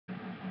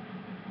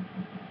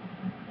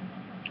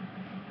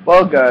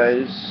Well,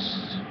 guys,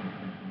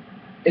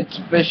 it's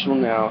official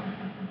now.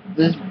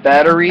 This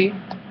battery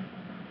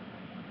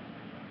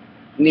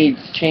needs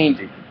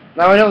changing.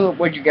 Now, I know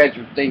what you guys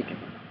are thinking.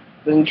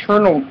 The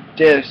internal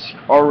disk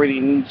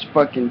already needs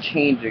fucking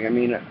changing. I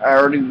mean, I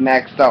already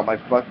maxed out my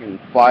fucking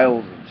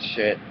files and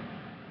shit.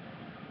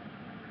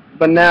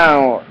 But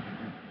now,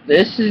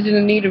 this is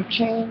in need of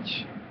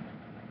change?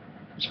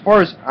 As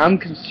far as I'm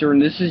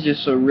concerned, this is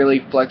just a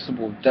really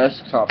flexible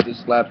desktop,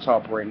 this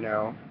laptop right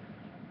now.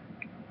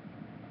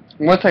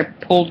 Once I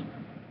pulled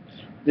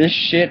this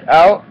shit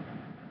out,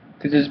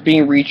 because it's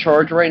being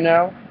recharged right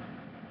now,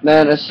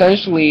 then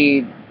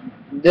essentially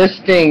this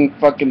thing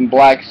fucking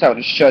blacks out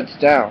and shuts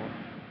down.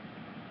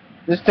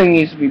 This thing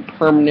needs to be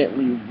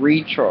permanently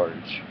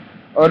recharged.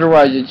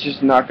 Otherwise it's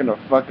just not gonna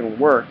fucking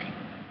work.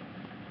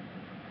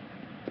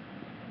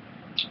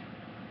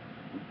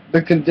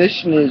 The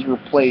condition is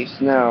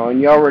replaced now, and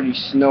you already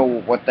know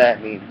what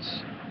that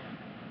means.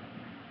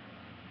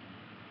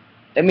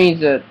 That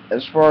means that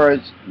as far as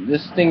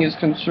this thing is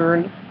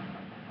concerned,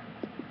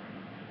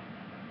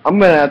 I'm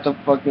gonna have to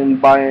fucking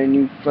buy a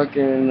new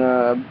fucking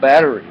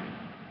battery.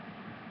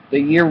 The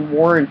year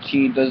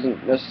warranty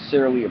doesn't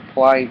necessarily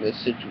apply in this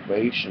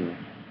situation.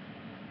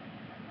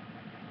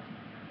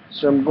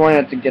 So I'm going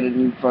to have to get a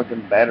new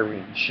fucking battery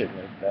and shit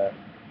like that.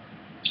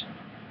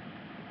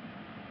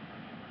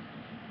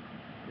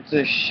 It's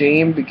a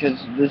shame because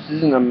this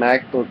isn't a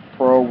MacBook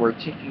Pro where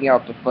taking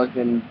out the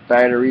fucking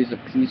battery is a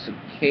piece of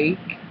cake.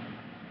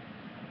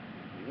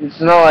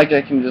 It's not like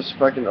I can just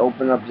fucking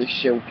open up this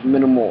shit with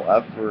minimal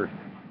effort,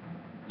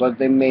 but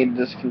they made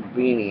this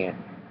convenient.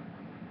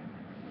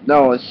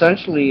 No,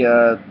 essentially,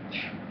 I'm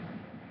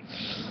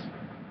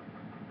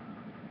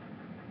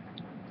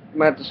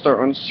gonna have to start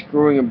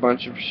unscrewing a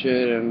bunch of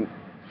shit, and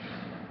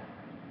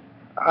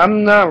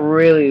I'm not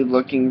really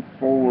looking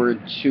forward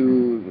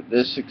to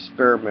this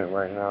experiment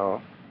right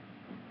now.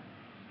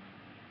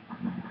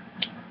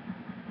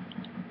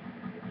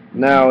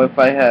 Now, if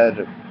I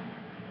had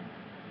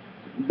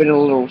been a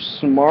little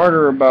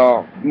smarter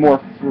about, more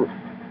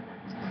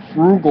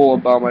frugal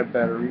about my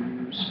battery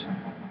use,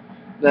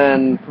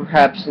 then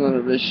perhaps none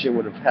of this shit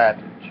would have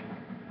happened.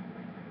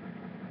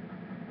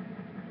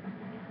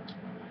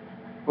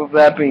 With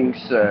that being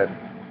said,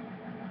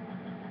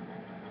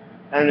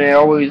 and I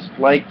always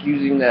like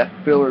using that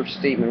filler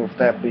statement with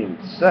that being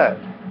said,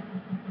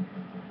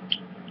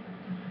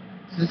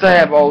 since I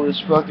have all this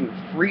fucking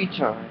free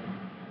time,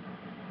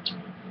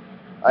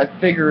 I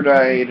figured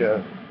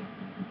I'd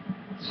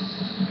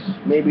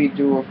maybe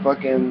do a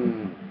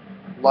fucking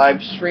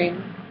live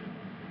stream.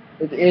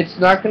 It's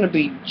not gonna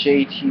be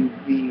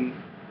JTV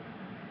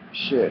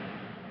shit,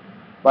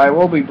 but I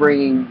will be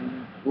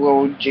bringing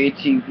little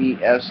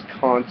JTV-esque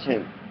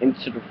content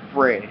into the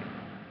fray,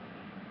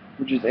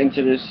 which is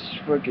into this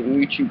fucking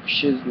YouTube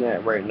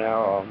shiznit right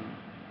now.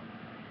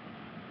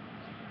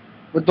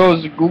 With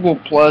those Google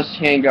Plus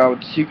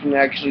Hangouts, you can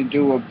actually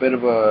do a bit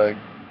of a...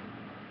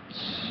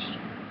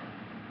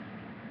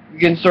 You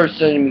can start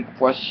sending me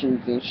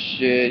questions and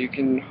shit. You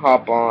can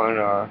hop on.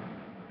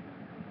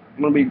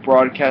 I'm going to be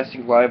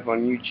broadcasting live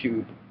on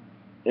YouTube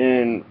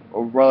in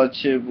a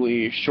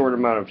relatively short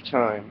amount of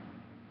time.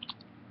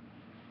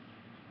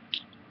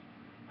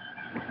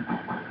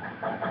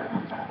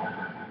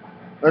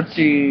 Let's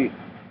see.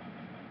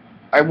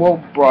 I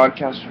will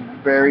broadcast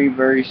very,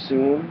 very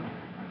soon.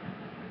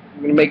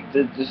 I'm gonna make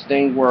this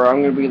thing where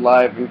I'm gonna be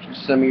live and you can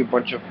send me a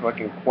bunch of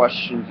fucking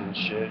questions and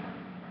shit.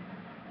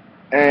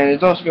 And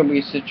it's also gonna be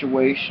a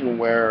situation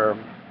where,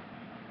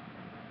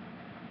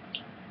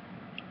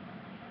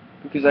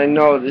 because I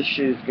know this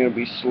shit is gonna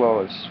be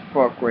slow as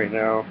fuck right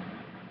now.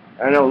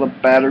 I know the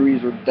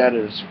batteries are dead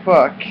as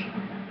fuck.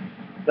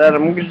 That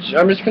I'm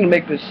just gonna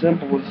make this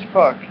simple as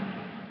fuck.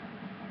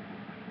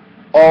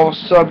 All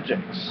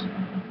subjects.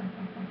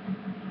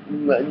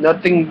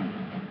 Nothing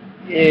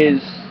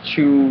is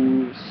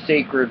too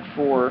sacred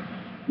for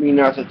me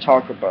not to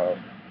talk about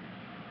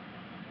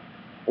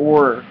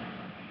or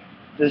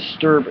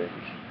disturbing.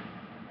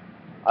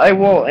 I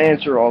will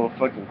answer all the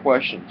fucking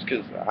questions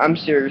because I'm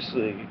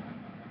seriously,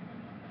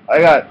 I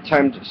got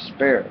time to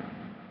spare.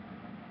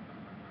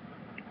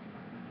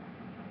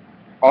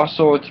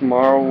 Also,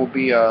 tomorrow will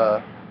be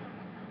the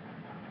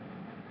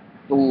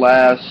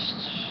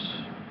last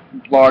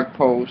blog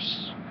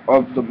post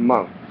of the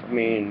month. I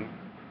mean,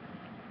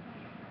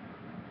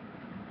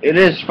 it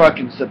is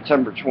fucking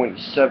September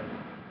 27th.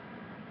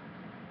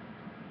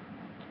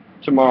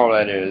 Tomorrow,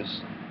 that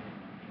is.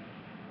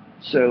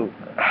 So,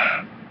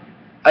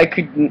 I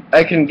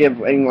couldn't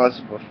give any less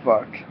of a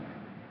fuck.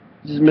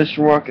 This is Mr.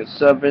 Wonk at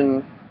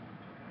 7,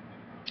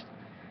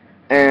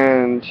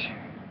 and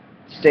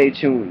stay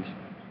tuned.